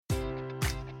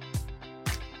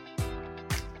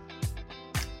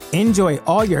Enjoy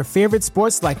all your favorite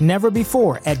sports like never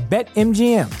before at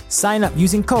BetMGM. Sign up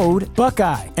using code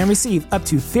Buckeye and receive up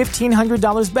to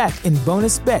 $1,500 back in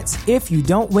bonus bets if you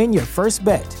don't win your first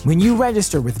bet. When you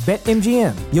register with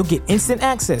BetMGM, you'll get instant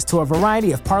access to a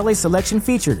variety of parlay selection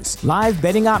features, live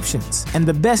betting options, and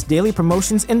the best daily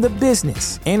promotions in the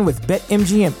business. And with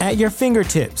BetMGM at your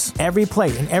fingertips, every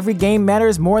play and every game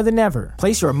matters more than ever.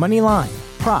 Place your money line,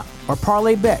 prop, or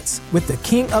parlay bets with the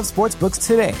king of sportsbooks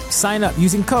today. Sign up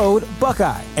using code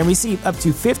Buckeye and receive up to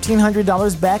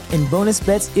 $1,500 back in bonus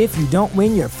bets if you don't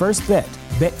win your first bet.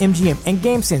 BetMGM and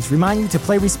GameSense remind you to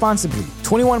play responsibly.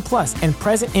 21 plus and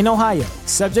present in Ohio,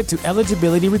 subject to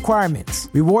eligibility requirements.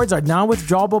 Rewards are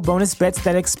non-withdrawable bonus bets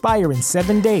that expire in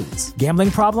 7 days. Gambling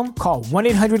problem? Call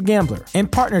 1-800-GAMBLER. In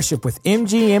partnership with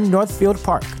MGM Northfield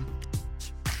Park.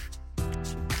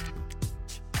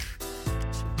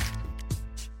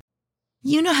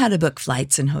 You know how to book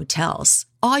flights and hotels.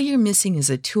 All you're missing is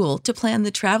a tool to plan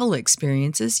the travel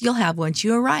experiences you'll have once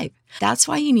you arrive. That's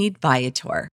why you need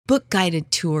Viator. Book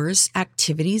guided tours,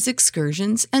 activities,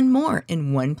 excursions, and more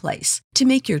in one place to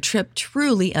make your trip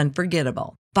truly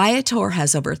unforgettable. Viator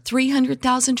has over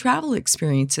 300,000 travel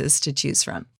experiences to choose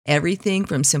from. Everything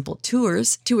from simple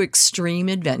tours to extreme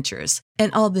adventures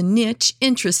and all the niche,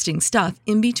 interesting stuff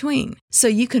in between. So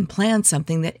you can plan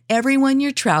something that everyone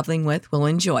you're traveling with will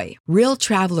enjoy. Real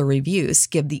traveler reviews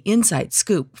give the inside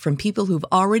scoop from people who've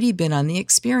already been on the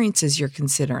experiences you're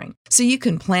considering. So you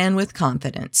can plan with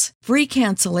confidence. Free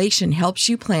cancellation helps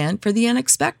you plan for the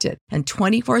unexpected. And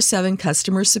 24/7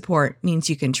 customer support means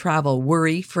you can travel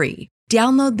worry-free.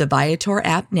 Download the Viator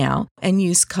app now and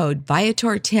use code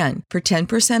Viator10 for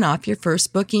 10% off your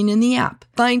first booking in the app.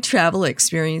 Find travel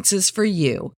experiences for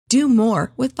you. Do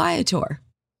more with Viator.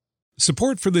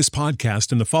 Support for this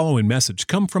podcast and the following message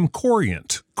come from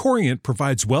Corient. Corient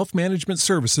provides wealth management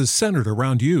services centered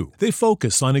around you. They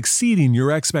focus on exceeding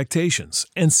your expectations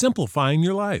and simplifying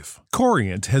your life.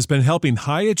 Corient has been helping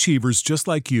high achievers just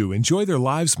like you enjoy their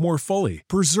lives more fully,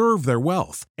 preserve their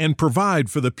wealth, and provide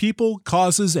for the people,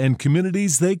 causes, and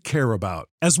communities they care about.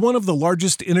 As one of the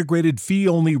largest integrated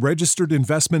fee-only registered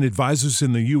investment advisors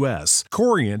in the U.S.,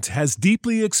 Corient has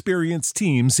deeply experienced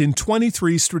teams in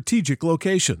 23 strategic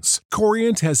locations.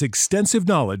 Corient has extensive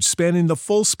knowledge spanning the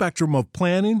full spectrum of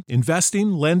planning,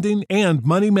 investing, lending, and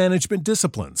money management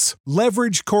disciplines.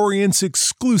 Leverage Corient's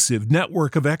exclusive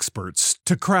network of experts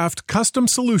to craft custom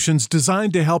solutions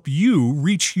designed to help you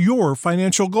reach your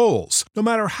financial goals, no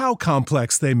matter how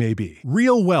complex they may be.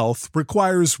 Real wealth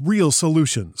requires real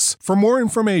solutions. For more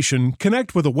information,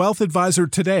 connect with a wealth advisor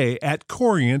today at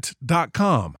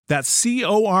Corient.com. That's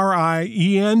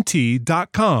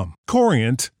Corient.com.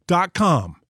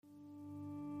 Corient.com.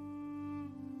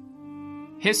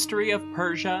 History of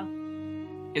Persia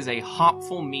is a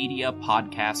Hopful Media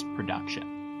podcast production.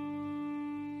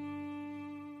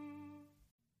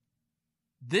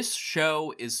 This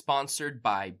show is sponsored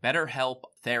by BetterHelp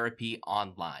Therapy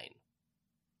Online.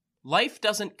 Life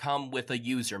doesn't come with a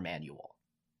user manual,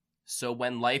 so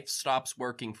when life stops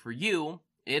working for you,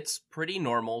 it's pretty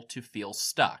normal to feel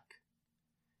stuck.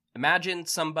 Imagine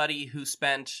somebody who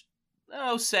spent,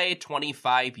 say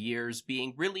 25 years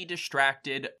being really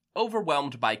distracted,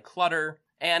 overwhelmed by clutter,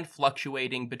 and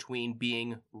fluctuating between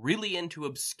being really into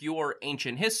obscure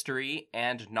ancient history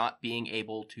and not being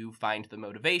able to find the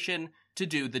motivation to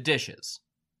do the dishes.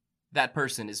 That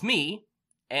person is me,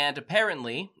 and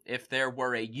apparently, if there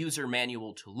were a user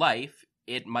manual to life,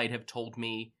 it might have told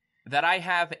me that I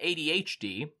have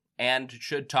ADHD and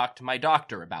should talk to my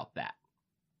doctor about that.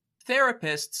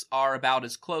 Therapists are about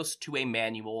as close to a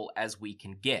manual as we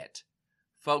can get.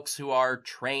 Folks who are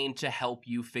trained to help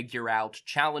you figure out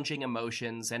challenging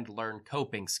emotions and learn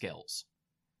coping skills.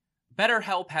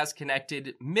 BetterHelp has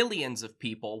connected millions of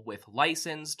people with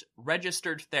licensed,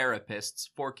 registered therapists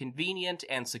for convenient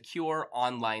and secure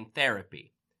online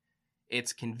therapy.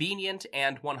 It's convenient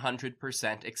and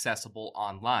 100% accessible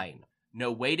online.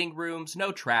 No waiting rooms,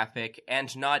 no traffic,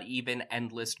 and not even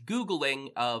endless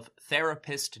Googling of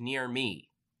therapist near me.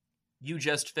 You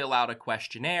just fill out a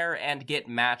questionnaire and get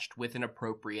matched with an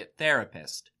appropriate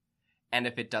therapist. And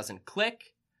if it doesn't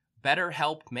click,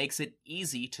 BetterHelp makes it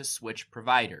easy to switch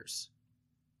providers.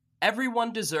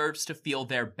 Everyone deserves to feel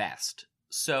their best,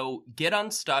 so get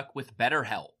unstuck with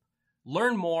BetterHelp.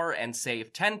 Learn more and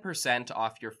save 10%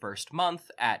 off your first month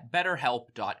at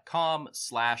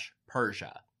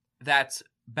betterhelp.com/Persia. That's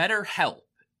BetterHelp,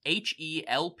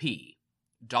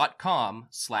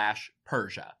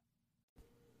 HELP.com/Persia.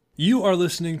 You are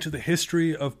listening to the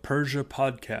History of Persia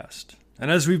podcast.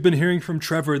 And as we've been hearing from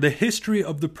Trevor, the history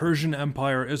of the Persian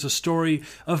Empire is a story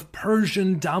of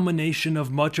Persian domination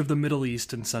of much of the Middle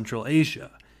East and Central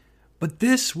Asia. But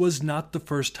this was not the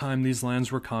first time these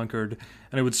lands were conquered,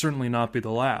 and it would certainly not be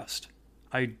the last.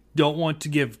 I don't want to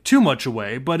give too much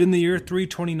away, but in the year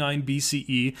 329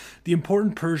 BCE, the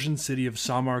important Persian city of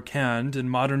Samarkand in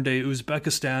modern-day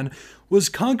Uzbekistan was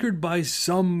conquered by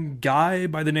some guy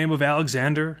by the name of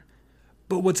Alexander.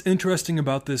 But what's interesting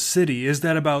about this city is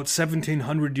that about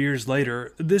 1700 years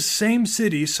later, this same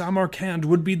city, Samarkand,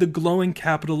 would be the glowing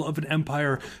capital of an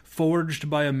empire forged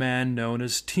by a man known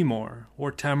as Timur,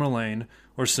 or Tamerlane,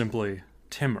 or simply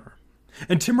Timur.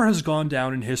 And Timur has gone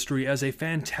down in history as a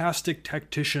fantastic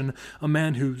tactician, a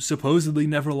man who supposedly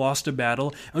never lost a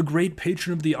battle, a great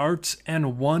patron of the arts,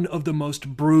 and one of the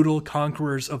most brutal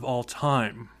conquerors of all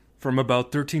time. From about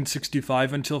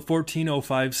 1365 until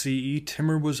 1405 CE,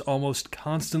 Timur was almost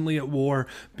constantly at war,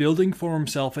 building for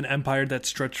himself an empire that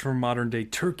stretched from modern-day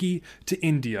Turkey to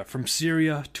India, from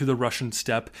Syria to the Russian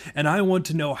steppe, and I want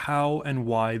to know how and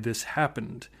why this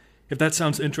happened. If that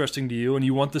sounds interesting to you and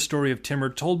you want the story of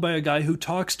Timur told by a guy who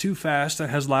talks too fast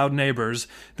and has loud neighbors,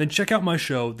 then check out my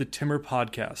show, The Timur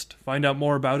Podcast. Find out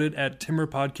more about it at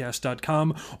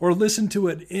timurpodcast.com or listen to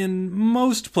it in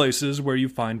most places where you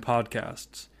find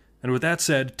podcasts. And with that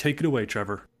said, take it away,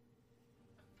 Trevor.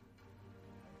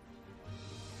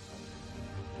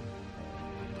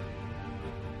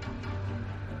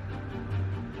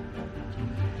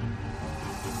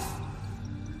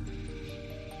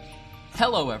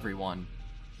 Hello everyone,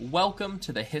 welcome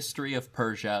to the History of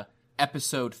Persia,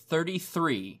 episode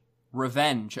 33,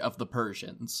 Revenge of the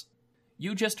Persians.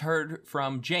 You just heard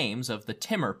from James of the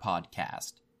Timur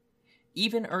Podcast.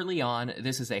 Even early on,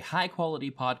 this is a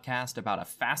high-quality podcast about a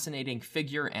fascinating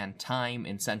figure and time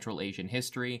in Central Asian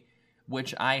history,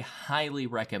 which I highly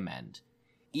recommend.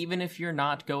 Even if you're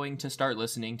not going to start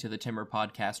listening to the Timur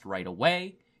Podcast right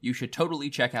away, you should totally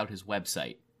check out his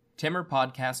website,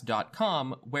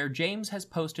 timurpodcast.com, where James has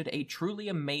posted a truly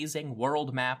amazing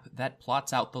world map that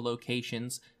plots out the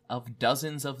locations of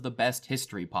dozens of the best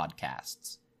history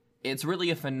podcasts. It's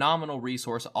really a phenomenal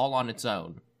resource all on its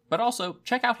own, but also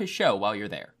check out his show while you're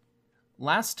there.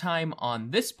 Last time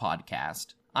on this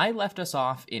podcast, I left us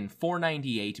off in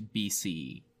 498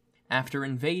 BCE. After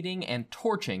invading and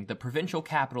torching the provincial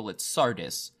capital at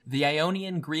Sardis, the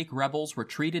Ionian Greek rebels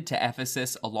retreated to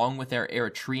Ephesus along with their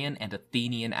Eritrean and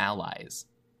Athenian allies.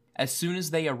 As soon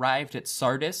as they arrived at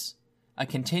Sardis, a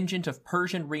contingent of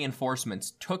Persian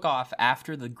reinforcements took off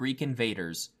after the Greek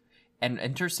invaders and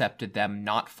intercepted them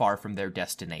not far from their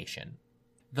destination.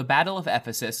 The Battle of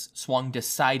Ephesus swung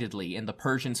decidedly in the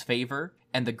Persians' favor,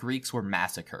 and the Greeks were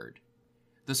massacred.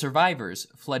 The survivors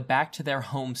fled back to their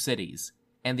home cities,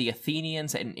 and the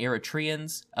Athenians and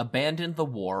Eritreans abandoned the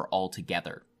war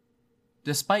altogether.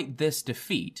 Despite this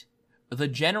defeat, the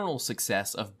general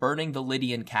success of burning the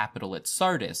Lydian capital at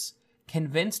Sardis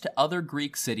convinced other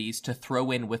Greek cities to throw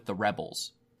in with the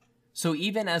rebels. So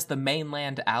even as the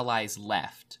mainland allies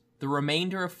left, the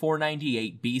remainder of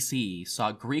 498 BCE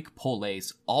saw Greek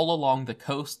poleis all along the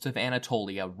coasts of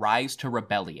Anatolia rise to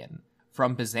rebellion,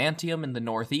 from Byzantium in the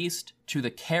northeast to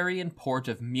the Carian port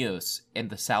of Meuse in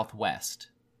the southwest.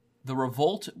 The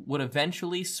revolt would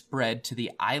eventually spread to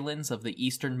the islands of the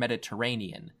eastern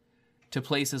Mediterranean, to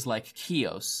places like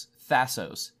Chios,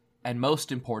 Thassos, and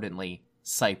most importantly,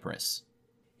 Cyprus.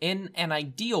 In an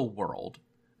ideal world,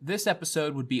 this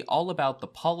episode would be all about the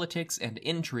politics and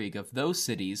intrigue of those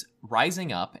cities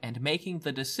rising up and making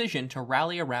the decision to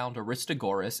rally around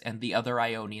Aristagoras and the other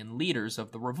Ionian leaders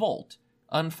of the revolt.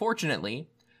 Unfortunately,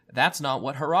 that's not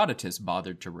what Herodotus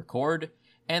bothered to record,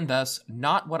 and thus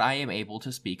not what I am able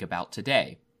to speak about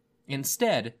today.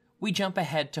 Instead, we jump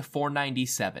ahead to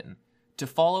 497, to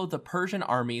follow the Persian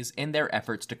armies in their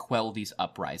efforts to quell these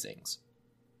uprisings.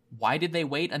 Why did they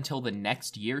wait until the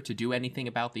next year to do anything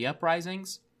about the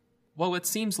uprisings? Well, it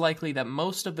seems likely that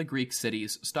most of the Greek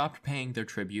cities stopped paying their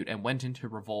tribute and went into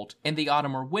revolt in the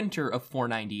autumn or winter of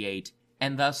 498,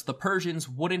 and thus the Persians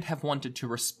wouldn't have wanted to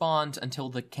respond until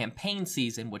the campaign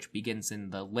season, which begins in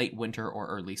the late winter or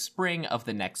early spring of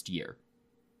the next year.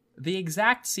 The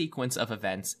exact sequence of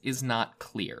events is not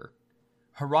clear.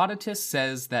 Herodotus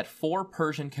says that 4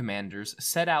 Persian commanders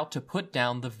set out to put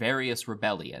down the various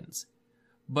rebellions,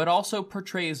 but also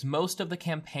portrays most of the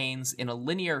campaigns in a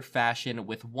linear fashion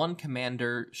with one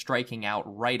commander striking out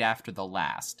right after the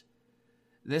last.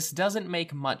 This doesn't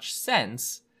make much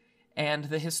sense, and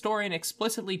the historian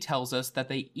explicitly tells us that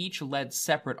they each led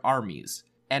separate armies,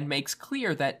 and makes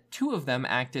clear that 2 of them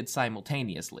acted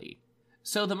simultaneously.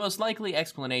 So the most likely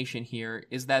explanation here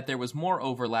is that there was more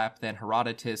overlap than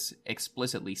Herodotus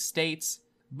explicitly states,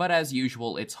 but as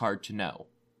usual it's hard to know.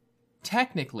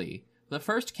 Technically, the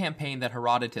first campaign that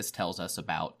Herodotus tells us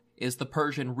about is the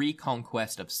Persian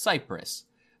reconquest of Cyprus,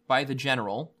 by the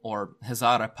general, or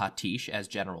Hazarapatish as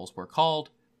generals were called,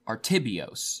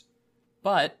 Artybios.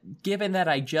 But, given that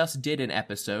I just did an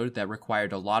episode that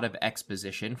required a lot of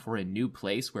exposition for a new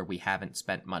place where we haven't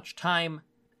spent much time,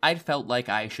 I'd felt like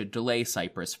I should delay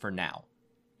Cyprus for now.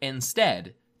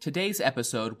 Instead, today's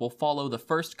episode will follow the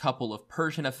first couple of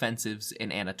Persian offensives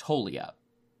in Anatolia.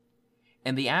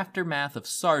 In the aftermath of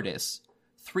Sardis,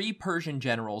 3 Persian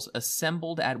generals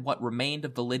assembled at what remained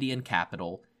of the Lydian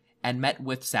capital and met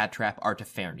with satrap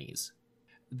Artaphernes.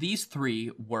 These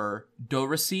 3 were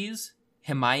Doraces,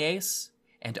 Himaeus,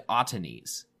 and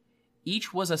Otanes.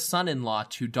 Each was a son-in-law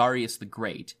to Darius the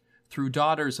Great, through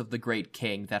daughters of the great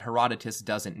king that Herodotus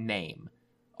doesn't name.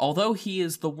 Although he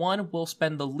is the one we'll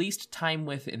spend the least time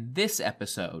with in this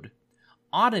episode,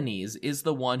 Otanes is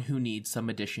the one who needs some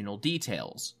additional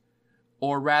details.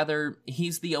 Or rather,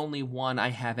 he's the only one I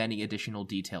have any additional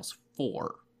details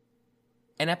for.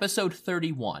 In episode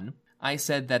 31, I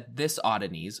said that this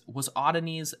Otanes was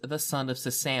Otanes the son of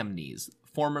Sisamnes,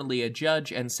 formerly a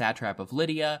judge and satrap of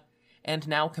Lydia, and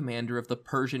now commander of the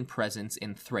Persian presence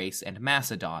in Thrace and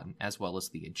Macedon, as well as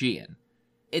the Aegean.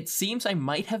 It seems I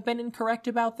might have been incorrect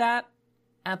about that.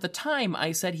 At the time,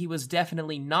 I said he was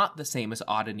definitely not the same as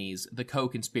Otanes, the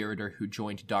co-conspirator who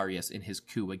joined Darius in his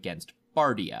coup against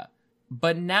Bardia.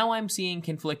 But now I'm seeing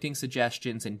conflicting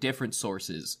suggestions in different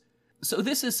sources, so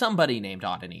this is somebody named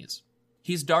Otanes.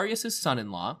 He's Darius'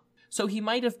 son-in-law, so he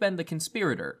might have been the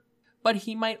conspirator, but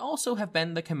he might also have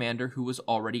been the commander who was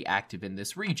already active in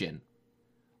this region.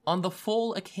 On the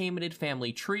full Achaemenid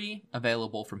family tree,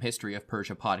 available from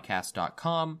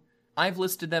historyofpersiapodcast.com, I've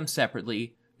listed them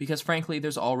separately because frankly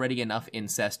there's already enough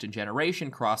incest and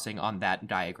generation crossing on that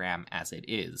diagram as it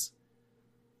is.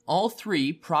 All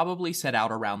 3 probably set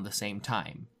out around the same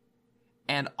time,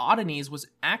 and Otanes was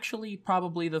actually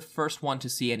probably the first one to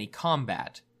see any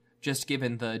combat, just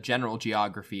given the general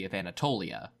geography of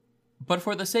Anatolia. But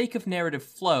for the sake of narrative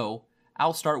flow,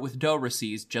 I'll start with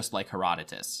Doraces just like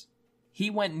Herodotus. He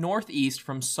went northeast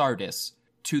from Sardis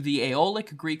to the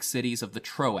Aeolic Greek cities of the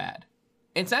Troad.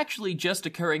 It's actually just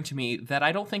occurring to me that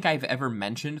I don't think I've ever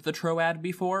mentioned the Troad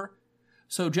before,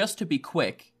 so just to be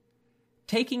quick,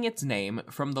 taking its name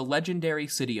from the legendary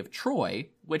city of Troy,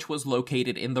 which was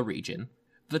located in the region,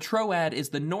 the Troad is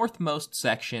the northmost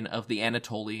section of the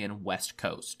Anatolian west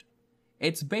coast.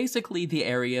 It's basically the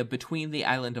area between the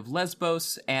island of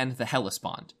Lesbos and the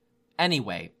Hellespont.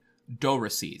 Anyway,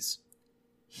 Doraces.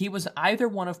 He was either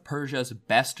one of Persia's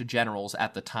best generals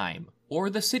at the time, or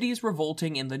the cities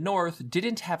revolting in the north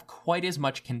didn't have quite as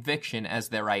much conviction as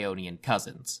their Ionian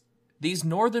cousins. These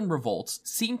northern revolts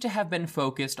seem to have been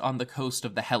focused on the coast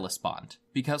of the Hellespont,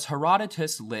 because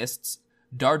Herodotus lists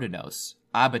Dardanos,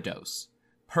 Abydos,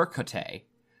 Percote,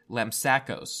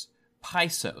 Lampsakos,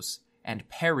 Pisos, and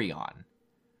Parion.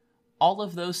 All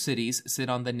of those cities sit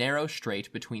on the narrow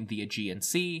strait between the Aegean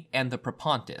Sea and the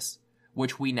Propontis,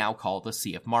 which we now call the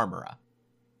Sea of Marmara.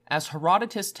 As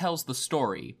Herodotus tells the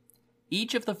story,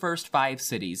 each of the first 5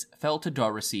 cities fell to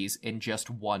Doraces in just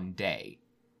one day.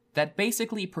 That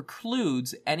basically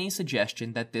precludes any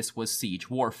suggestion that this was siege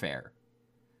warfare.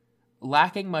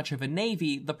 Lacking much of a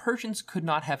navy, the Persians could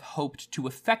not have hoped to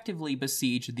effectively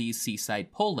besiege these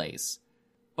seaside poleis,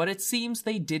 but it seems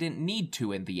they didn't need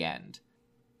to in the end.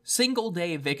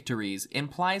 Single-day victories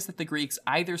implies that the Greeks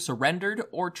either surrendered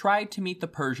or tried to meet the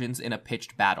Persians in a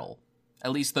pitched battle.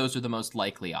 At least those are the most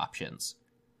likely options.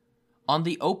 On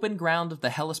the open ground of the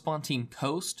Hellespontine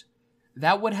coast,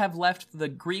 that would have left the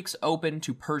Greeks open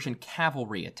to Persian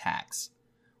cavalry attacks,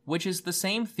 which is the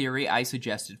same theory I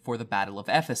suggested for the Battle of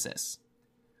Ephesus.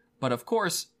 But of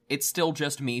course, it's still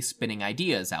just me spinning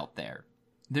ideas out there.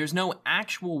 There's no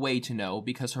actual way to know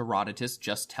because Herodotus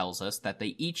just tells us that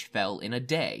they each fell in a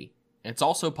day. It's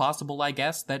also possible, I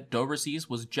guess, that Doraces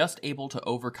was just able to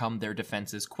overcome their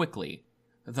defenses quickly,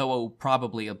 though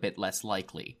probably a bit less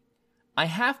likely. I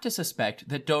have to suspect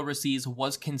that Doraces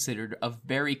was considered a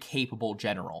very capable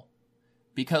general,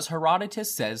 because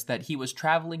Herodotus says that he was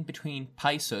traveling between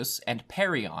Pisos and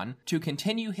Parion to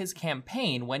continue his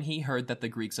campaign when he heard that the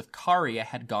Greeks of Caria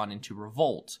had gone into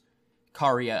revolt.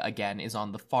 Caria, again, is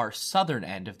on the far southern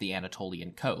end of the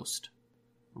Anatolian coast.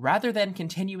 Rather than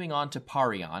continuing on to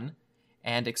Parion,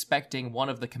 and expecting one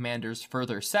of the commanders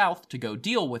further south to go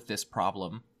deal with this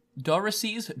problem,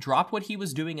 Doraces dropped what he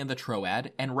was doing in the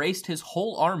Troad and raced his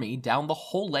whole army down the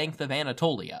whole length of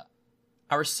Anatolia.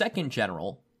 Our second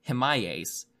general,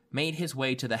 Himaeus, made his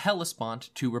way to the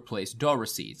Hellespont to replace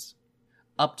Doraces.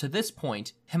 Up to this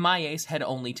point, Himaeus had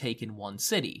only taken one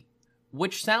city,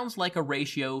 which sounds like a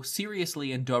ratio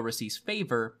seriously in Doraces'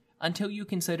 favor until you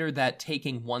consider that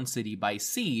taking one city by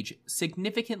siege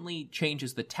significantly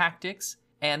changes the tactics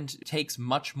and takes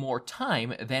much more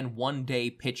time than one-day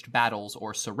pitched battles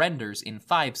or surrenders in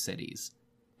 5 cities.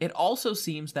 It also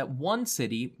seems that one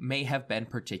city may have been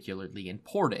particularly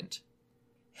important.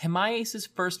 Himaeus'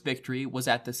 first victory was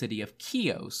at the city of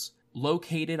Chios,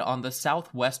 located on the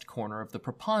southwest corner of the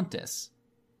Propontis.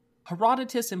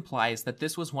 Herodotus implies that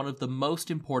this was one of the most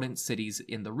important cities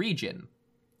in the region,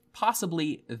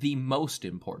 possibly the most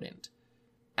important.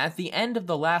 At the end of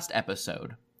the last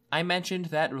episode, I mentioned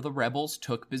that the rebels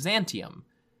took Byzantium.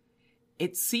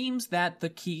 It seems that the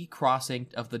key crossing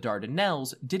of the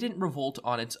Dardanelles didn't revolt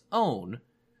on its own,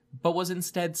 but was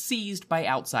instead seized by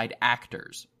outside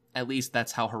actors. At least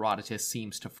that's how Herodotus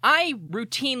seems to... I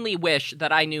routinely wish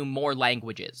that I knew more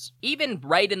languages. Even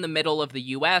right in the middle of the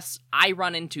US, I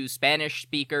run into Spanish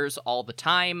speakers all the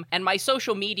time, and my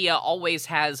social media always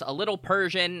has a little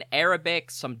Persian,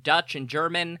 Arabic, some Dutch and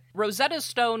German. Rosetta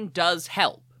Stone does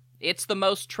help. It's the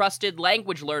most trusted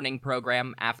language learning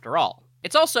program after all.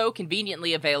 It's also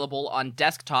conveniently available on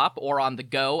desktop or on the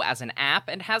go as an app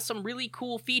and has some really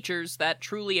cool features that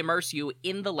truly immerse you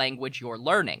in the language you're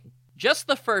learning. Just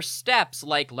the first steps,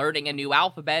 like learning a new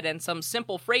alphabet and some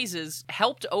simple phrases,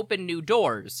 helped open new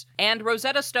doors, and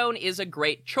Rosetta Stone is a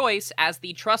great choice as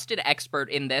the trusted expert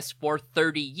in this for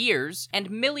 30 years and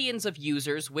millions of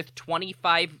users with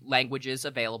 25 languages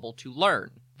available to learn.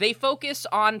 They focus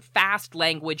on fast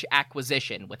language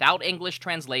acquisition without English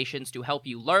translations to help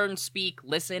you learn, speak,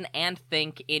 listen, and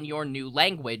think in your new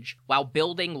language while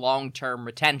building long-term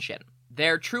retention.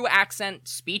 Their true accent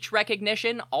speech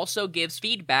recognition also gives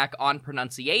feedback on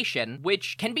pronunciation,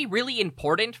 which can be really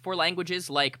important for languages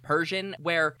like Persian,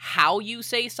 where how you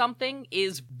say something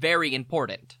is very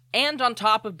important. And on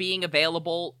top of being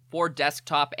available for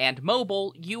desktop and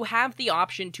mobile, you have the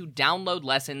option to download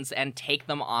lessons and take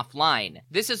them offline.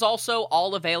 This is also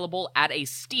all available at a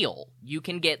steal. You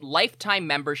can get lifetime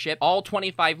membership, all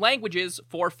 25 languages,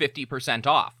 for 50%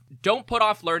 off. Don't put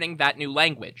off learning that new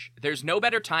language. There's no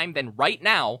better time than right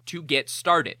now to get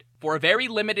started. For a very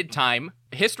limited time,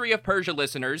 History of Persia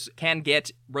listeners can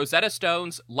get Rosetta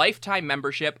Stone's lifetime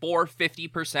membership for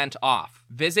 50% off.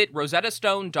 Visit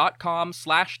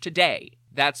rosettastone.com/today.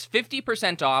 That's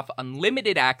 50% off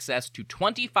unlimited access to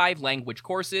 25 language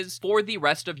courses for the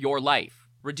rest of your life.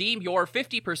 Redeem your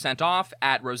 50% off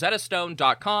at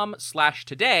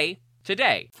rosettastone.com/today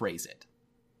today. Phrase it.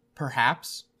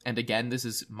 Perhaps, and again this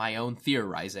is my own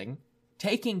theorizing,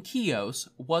 taking Chios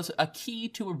was a key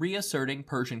to reasserting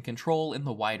Persian control in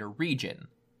the wider region.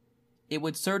 It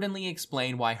would certainly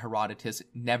explain why Herodotus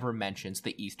never mentions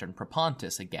the eastern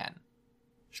Propontis again.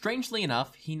 Strangely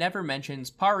enough, he never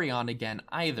mentions Parion again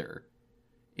either.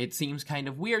 It seems kind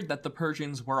of weird that the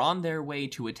Persians were on their way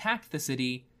to attack the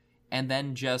city, and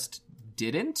then just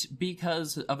didn't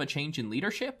because of a change in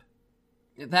leadership?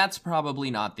 That's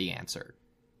probably not the answer.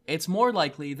 It's more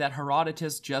likely that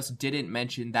Herodotus just didn't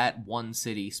mention that one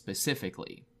city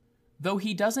specifically. Though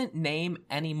he doesn't name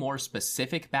any more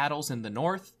specific battles in the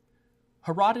north,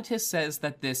 Herodotus says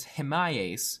that this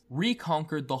Himaeus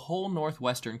reconquered the whole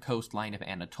northwestern coastline of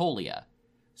Anatolia,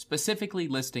 specifically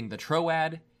listing the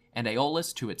Troad and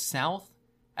Aeolus to its south,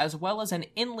 as well as an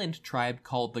inland tribe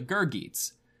called the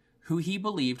Gergites, who he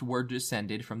believed were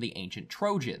descended from the ancient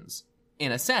Trojans.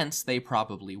 In a sense, they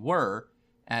probably were,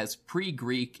 as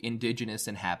pre-Greek indigenous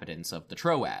inhabitants of the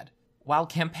Troad. While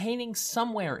campaigning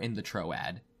somewhere in the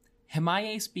Troad,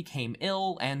 Himaeus became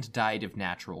ill and died of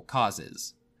natural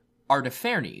causes.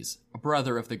 Artaphernes, a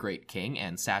brother of the great king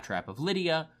and satrap of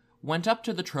Lydia, went up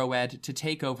to the Troad to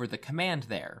take over the command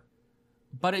there.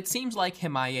 But it seems like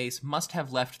Himaeus must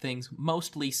have left things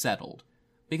mostly settled,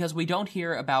 because we don't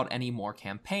hear about any more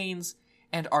campaigns,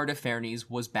 and Artaphernes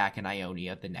was back in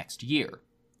Ionia the next year.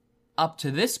 Up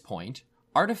to this point,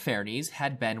 Artaphernes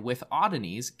had been with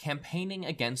Odanes campaigning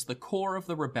against the core of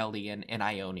the rebellion in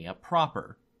Ionia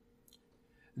proper.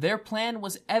 Their plan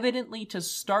was evidently to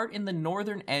start in the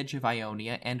northern edge of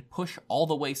Ionia and push all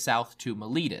the way south to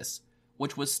Miletus,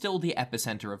 which was still the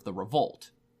epicenter of the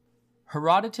revolt.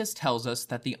 Herodotus tells us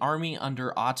that the army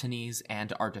under Otanes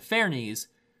and Artaphernes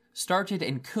started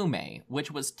in Cumae,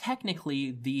 which was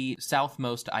technically the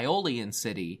southmost Aeolian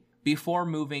city, before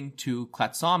moving to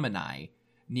Klatsomeni,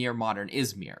 near modern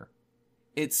Izmir.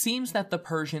 It seems that the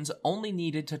Persians only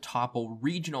needed to topple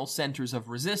regional centers of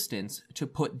resistance to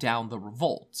put down the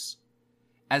revolts,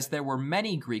 as there were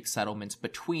many Greek settlements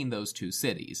between those two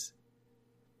cities.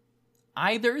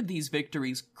 Either these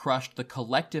victories crushed the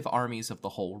collective armies of the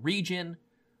whole region,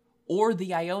 or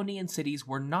the Ionian cities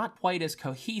were not quite as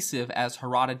cohesive as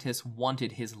Herodotus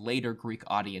wanted his later Greek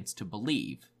audience to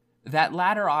believe. That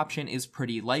latter option is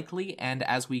pretty likely, and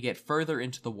as we get further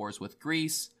into the wars with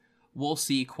Greece, we'll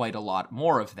see quite a lot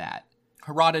more of that.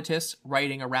 Herodotus,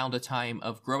 writing around a time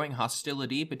of growing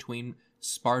hostility between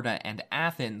Sparta and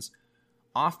Athens,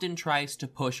 often tries to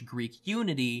push Greek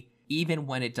unity even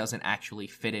when it doesn't actually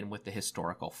fit in with the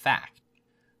historical fact.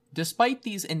 Despite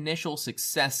these initial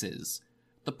successes,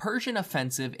 the Persian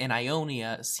offensive in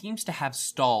Ionia seems to have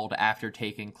stalled after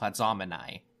taking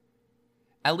Clazomenae.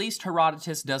 At least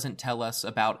Herodotus doesn't tell us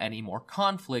about any more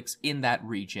conflicts in that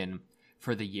region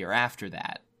for the year after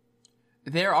that.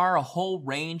 There are a whole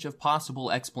range of possible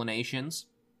explanations.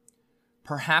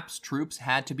 Perhaps troops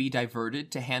had to be diverted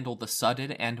to handle the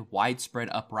sudden and widespread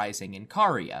uprising in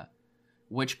Caria,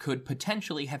 which could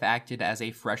potentially have acted as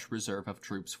a fresh reserve of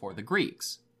troops for the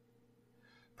Greeks.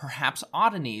 Perhaps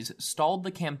Otanes stalled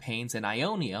the campaigns in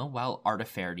Ionia while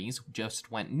Artaphernes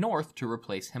just went north to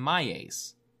replace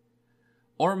Himaeus.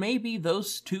 Or maybe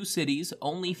those two cities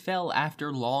only fell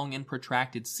after long and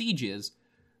protracted sieges,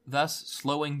 thus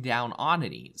slowing down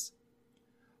Otanes.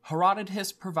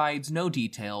 Herodotus provides no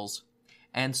details,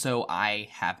 and so I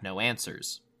have no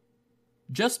answers.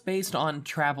 Just based on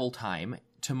travel time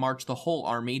to march the whole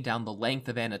army down the length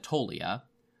of Anatolia,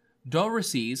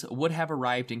 Doryces would have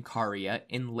arrived in Caria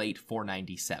in late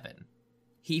 497.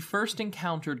 He first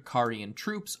encountered Carian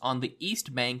troops on the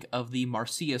east bank of the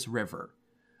Marsyas River,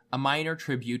 a minor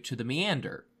tribute to the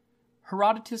Meander.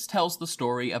 Herodotus tells the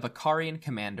story of a Carian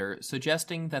commander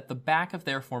suggesting that the back of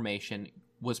their formation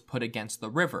was put against the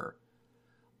river,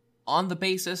 on the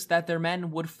basis that their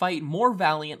men would fight more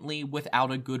valiantly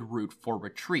without a good route for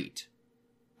retreat.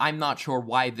 I'm not sure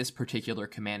why this particular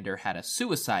commander had a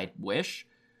suicide wish,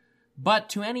 but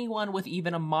to anyone with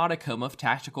even a modicum of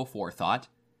tactical forethought,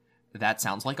 that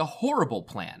sounds like a horrible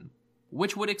plan,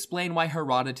 which would explain why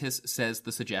Herodotus says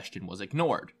the suggestion was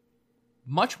ignored.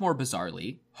 Much more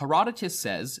bizarrely, Herodotus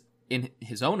says, in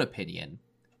his own opinion,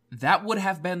 that would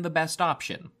have been the best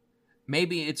option.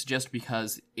 Maybe it's just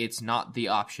because it's not the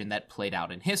option that played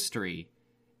out in history,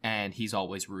 and he's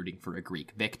always rooting for a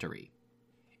Greek victory.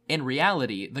 In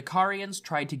reality, the Carians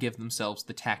tried to give themselves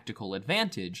the tactical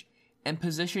advantage and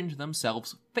positioned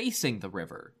themselves facing the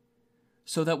river,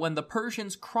 so that when the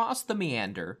Persians crossed the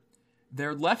Meander,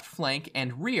 their left flank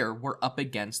and rear were up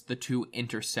against the two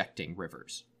intersecting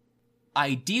rivers.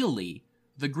 Ideally,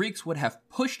 the Greeks would have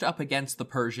pushed up against the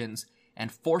Persians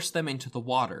and forced them into the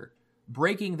water,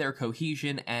 breaking their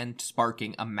cohesion and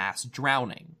sparking a mass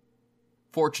drowning.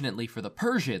 Fortunately for the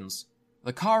Persians,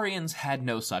 the Carians had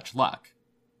no such luck.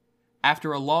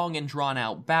 After a long and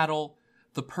drawn-out battle,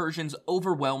 the Persians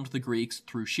overwhelmed the Greeks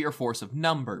through sheer force of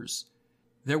numbers.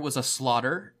 There was a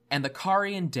slaughter, and the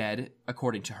Carian dead,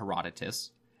 according to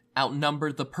Herodotus,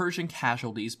 outnumbered the Persian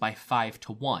casualties by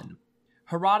 5-1.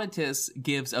 Herodotus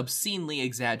gives obscenely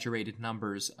exaggerated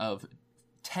numbers of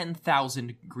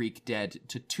 10,000 Greek dead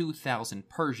to 2,000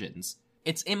 Persians.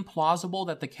 It's implausible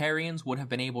that the Carians would have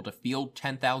been able to field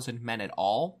 10,000 men at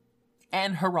all,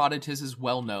 and Herodotus is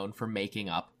well known for making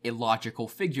up illogical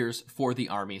figures for the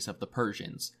armies of the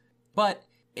Persians. But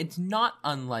it's not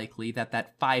unlikely that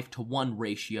that 5-1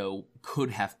 ratio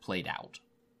could have played out.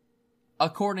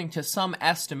 According to some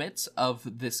estimates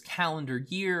of this calendar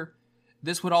year,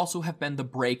 this would also have been the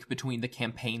break between the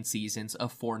campaign seasons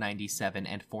of 497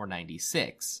 and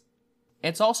 496.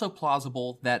 It's also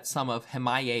plausible that some of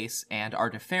Himaeus and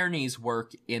Artaphernes'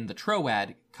 work in the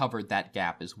Troad covered that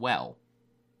gap as well.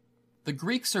 The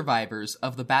Greek survivors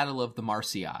of the Battle of the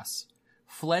Marsyas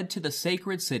fled to the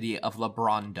sacred city of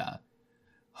Labronda,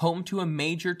 home to a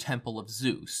major temple of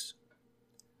Zeus.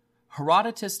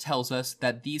 Herodotus tells us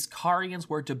that these Carians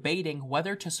were debating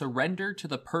whether to surrender to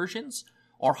the Persians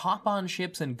or hop on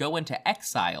ships and go into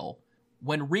exile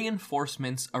when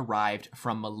reinforcements arrived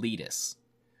from Miletus.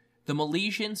 The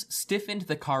Milesians stiffened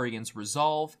the Carians'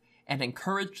 resolve and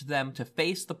encouraged them to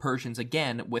face the Persians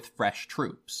again with fresh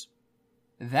troops.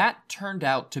 That turned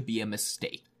out to be a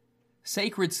mistake.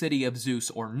 Sacred city of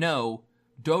Zeus or no,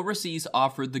 Doryces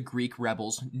offered the Greek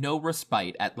rebels no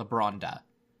respite at Labronda.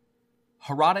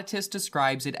 Herodotus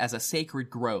describes it as a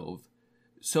sacred grove,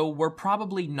 so we're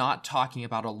probably not talking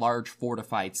about a large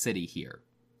fortified city here.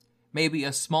 Maybe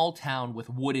a small town with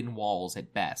wooden walls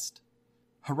at best.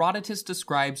 Herodotus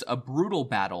describes a brutal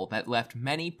battle that left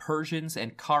many Persians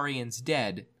and Carians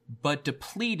dead, but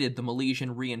depleted the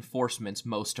Milesian reinforcements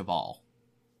most of all.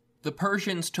 The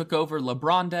Persians took over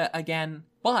Labronda again,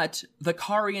 but the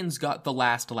Carians got the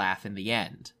last laugh in the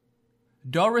end.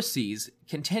 Doryces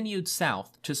continued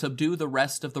south to subdue the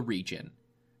rest of the region,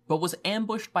 but was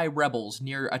ambushed by rebels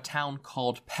near a town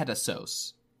called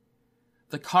Pedasos.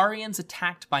 The Carians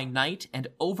attacked by night and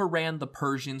overran the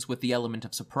Persians with the element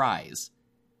of surprise.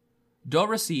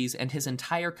 Dorastes and his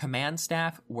entire command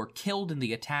staff were killed in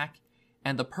the attack,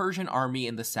 and the Persian army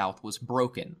in the south was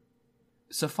broken.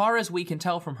 So far as we can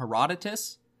tell from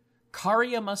Herodotus,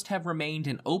 Caria must have remained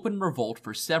in open revolt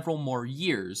for several more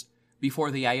years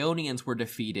before the Ionians were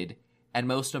defeated and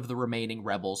most of the remaining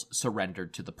rebels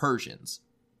surrendered to the Persians.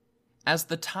 As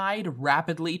the tide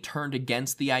rapidly turned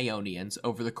against the Ionians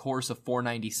over the course of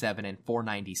 497 and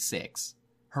 496,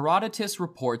 Herodotus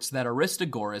reports that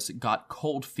Aristagoras got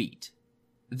cold feet.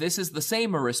 This is the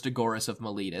same Aristagoras of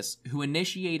Miletus who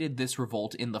initiated this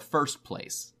revolt in the first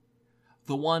place.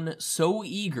 The one so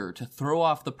eager to throw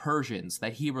off the Persians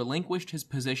that he relinquished his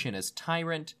position as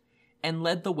tyrant and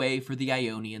led the way for the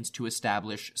Ionians to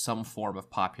establish some form of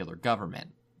popular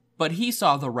government. But he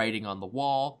saw the writing on the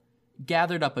wall,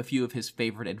 gathered up a few of his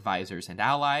favorite advisors and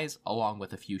allies, along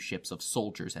with a few ships of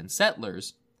soldiers and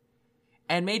settlers,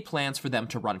 and made plans for them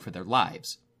to run for their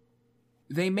lives.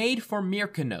 They made for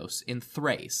Myrkanos in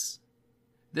Thrace.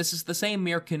 This is the same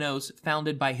Myrkanos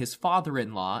founded by his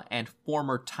father-in-law and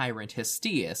former tyrant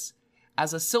Histiaeus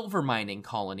as a silver mining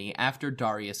colony after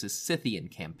Darius's Scythian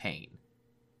campaign.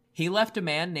 He left a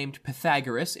man named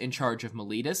Pythagoras in charge of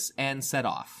Miletus and set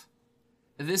off.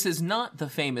 This is not the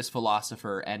famous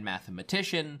philosopher and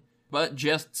mathematician, but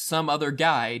just some other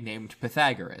guy named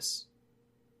Pythagoras.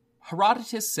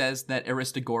 Herodotus says that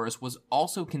Aristagoras was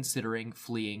also considering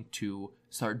fleeing to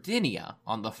Sardinia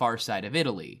on the far side of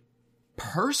Italy.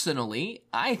 Personally,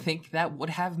 I think that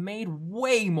would have made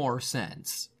way more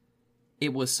sense.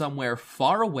 It was somewhere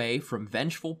far away from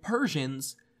vengeful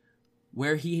Persians,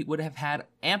 where he would have had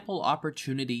ample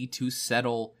opportunity to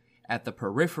settle at the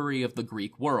periphery of the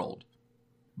Greek world.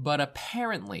 But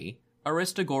apparently,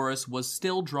 Aristagoras was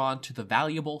still drawn to the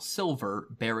valuable silver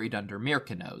buried under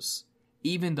Myrkanos,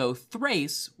 even though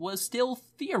Thrace was still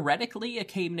theoretically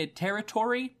Achaemenid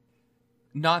territory.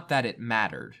 Not that it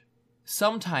mattered.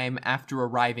 Sometime after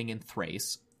arriving in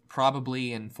Thrace,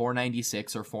 probably in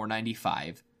 496 or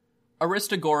 495,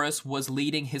 Aristagoras was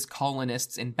leading his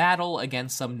colonists in battle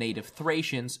against some native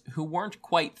Thracians who weren't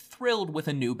quite thrilled with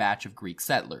a new batch of Greek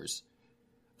settlers.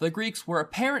 The Greeks were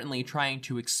apparently trying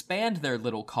to expand their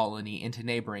little colony into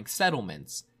neighboring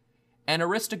settlements, and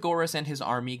Aristagoras and his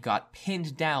army got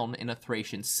pinned down in a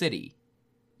Thracian city.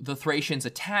 The Thracians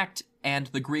attacked, and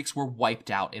the Greeks were wiped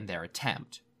out in their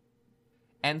attempt.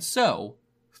 And so,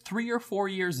 3 or 4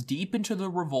 years deep into the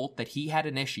revolt that he had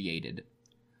initiated,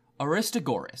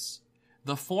 Aristagoras,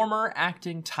 the former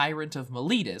acting tyrant of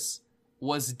Miletus,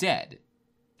 was dead.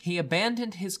 He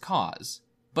abandoned his cause,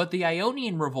 but the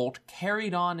Ionian revolt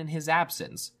carried on in his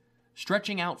absence,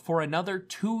 stretching out for another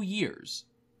 2 years.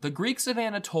 The Greeks of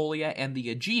Anatolia and the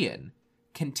Aegean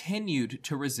continued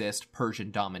to resist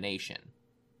Persian domination.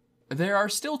 There are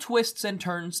still twists and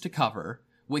turns to cover,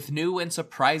 with new and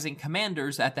surprising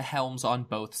commanders at the helms on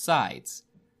both sides.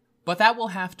 But that will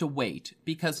have to wait,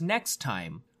 because next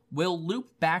time, we'll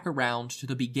loop back around to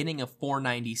the beginning of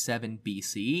 497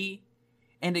 BCE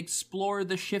and explore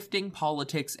the shifting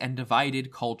politics and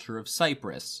divided culture of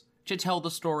Cyprus to tell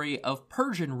the story of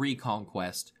Persian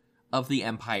reconquest of the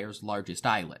empire's largest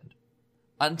island.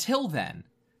 Until then,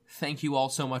 thank you all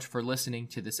so much for listening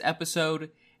to this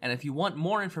episode, and if you want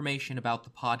more information about the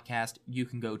podcast, you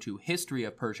can go to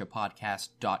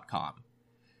historyofpersiapodcast.com.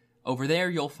 Over there,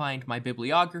 you'll find my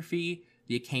bibliography,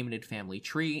 the Achaemenid family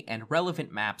tree, and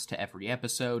relevant maps to every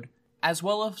episode, as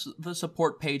well as the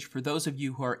support page for those of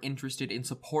you who are interested in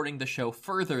supporting the show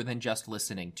further than just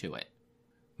listening to it.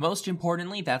 Most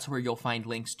importantly, that's where you'll find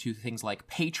links to things like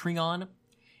Patreon.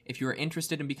 If you're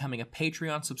interested in becoming a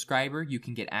Patreon subscriber, you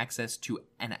can get access to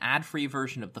an ad-free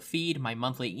version of the feed, my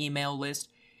monthly email list,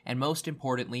 and most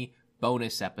importantly,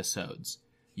 bonus episodes.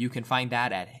 You can find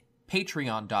that at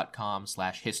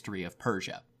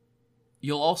patreon.com/historyofpersia.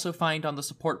 You'll also find on the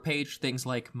support page things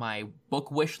like my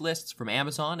book wish lists from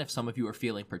Amazon if some of you are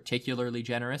feeling particularly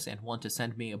generous and want to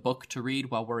send me a book to read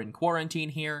while we're in quarantine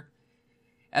here,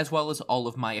 as well as all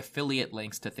of my affiliate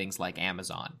links to things like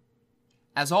Amazon.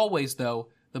 As always, though,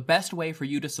 the best way for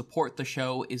you to support the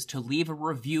show is to leave a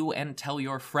review and tell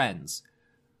your friends.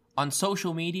 On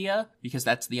social media, because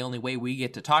that's the only way we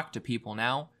get to talk to people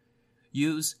now,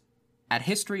 use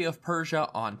 @HistoryOfPersia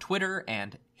on Twitter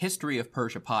and History of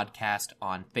Persia Podcast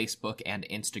on Facebook and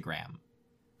Instagram.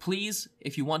 Please,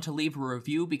 if you want to leave a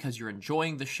review because you're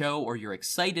enjoying the show or you're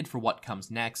excited for what comes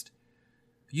next,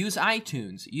 use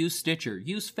iTunes, use Stitcher,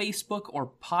 use Facebook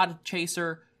or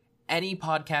Podchaser. Any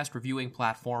podcast reviewing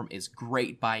platform is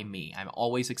great by me. I'm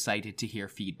always excited to hear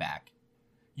feedback.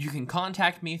 You can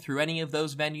contact me through any of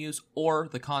those venues or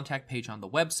the contact page on the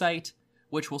website,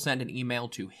 which will send an email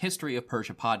to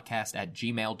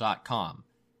historyofpersiapodcast@gmail.com.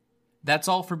 That's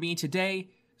all for me today.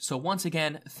 So once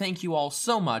again, thank you all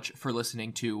so much for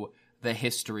listening to The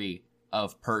History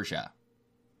of Persia.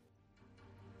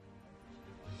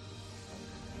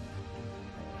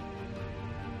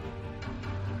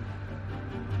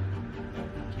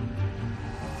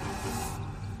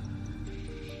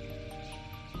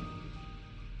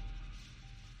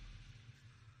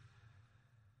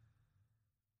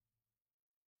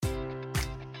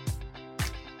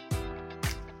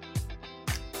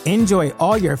 Enjoy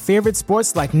all your favorite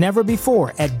sports like never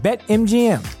before at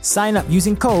BetMGM. Sign up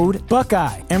using code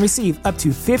Buckeye and receive up to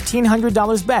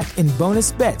 $1,500 back in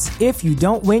bonus bets if you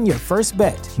don't win your first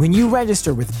bet. When you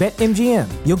register with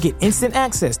BetMGM, you'll get instant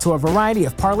access to a variety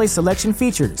of parlay selection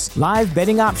features, live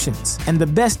betting options, and the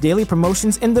best daily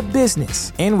promotions in the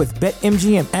business. And with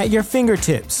BetMGM at your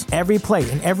fingertips, every play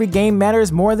and every game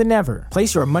matters more than ever.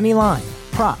 Place your money line,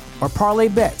 prop, or parlay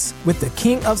bets with the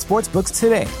king of sportsbooks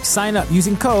today. Sign up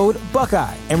using code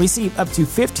Buckeye and receive up to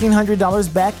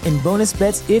 $1,500 back in bonus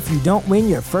bets if you don't win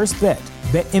your first bet.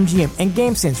 BetMGM and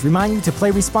GameSense remind you to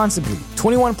play responsibly.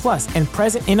 21 plus and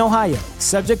present in Ohio,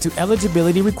 subject to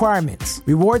eligibility requirements.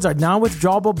 Rewards are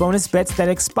non-withdrawable bonus bets that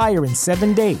expire in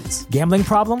 7 days. Gambling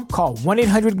problem? Call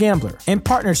 1-800-GAMBLER. In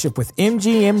partnership with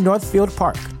MGM Northfield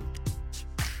Park.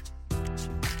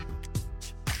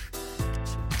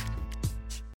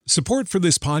 Support for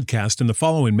this podcast and the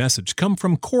following message come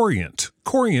from Corient.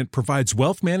 Corient provides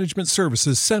wealth management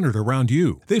services centered around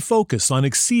you. They focus on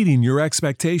exceeding your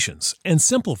expectations and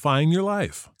simplifying your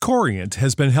life. Corient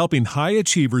has been helping high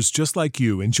achievers just like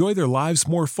you enjoy their lives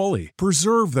more fully,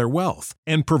 preserve their wealth,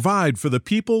 and provide for the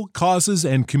people, causes,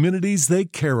 and communities they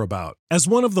care about. As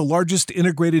one of the largest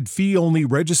integrated fee-only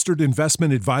registered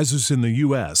investment advisors in the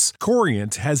U.S.,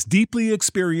 Corient has deeply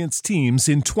experienced teams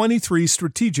in 23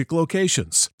 strategic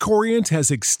locations. Corient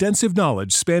has extensive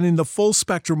knowledge spanning the full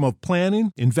spectrum of planning,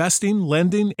 investing,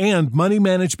 lending, and money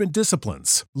management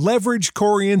disciplines. Leverage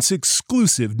Corient's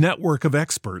exclusive network of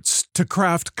experts to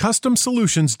craft custom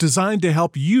solutions designed to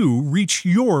help you reach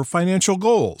your financial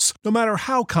goals, no matter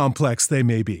how complex they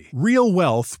may be. Real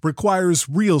wealth requires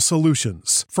real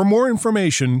solutions. For more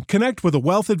information, connect with a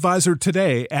wealth advisor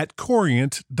today at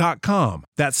Corient.com.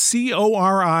 That's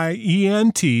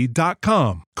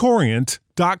Corient.com.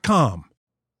 Corient.com.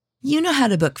 You know how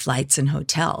to book flights and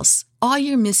hotels. All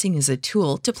you're missing is a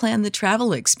tool to plan the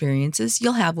travel experiences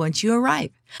you'll have once you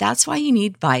arrive. That's why you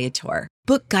need Viator.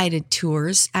 Book guided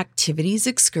tours, activities,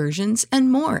 excursions,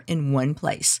 and more in one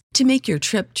place to make your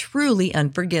trip truly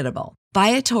unforgettable.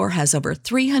 Viator has over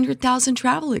 300,000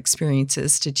 travel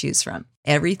experiences to choose from.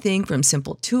 Everything from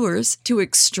simple tours to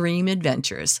extreme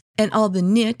adventures and all the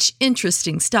niche,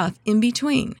 interesting stuff in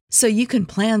between. So you can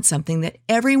plan something that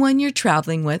everyone you're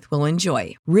traveling with will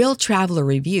enjoy. Real traveler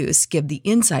reviews give the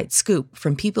inside scoop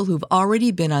from people who've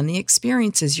already been on the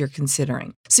experiences you're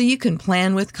considering. So you can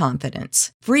plan with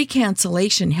confidence. Free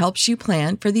cancellation helps you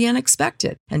plan for the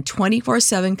unexpected. And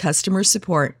 24/7 customer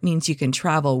support means you can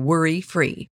travel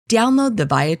worry-free. Download the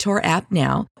Viator app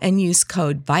now and use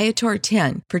code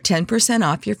Viator10 for 10%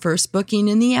 off your first booking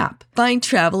in the app. Find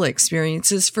travel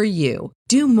experiences for you.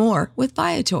 Do more with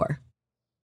Viator.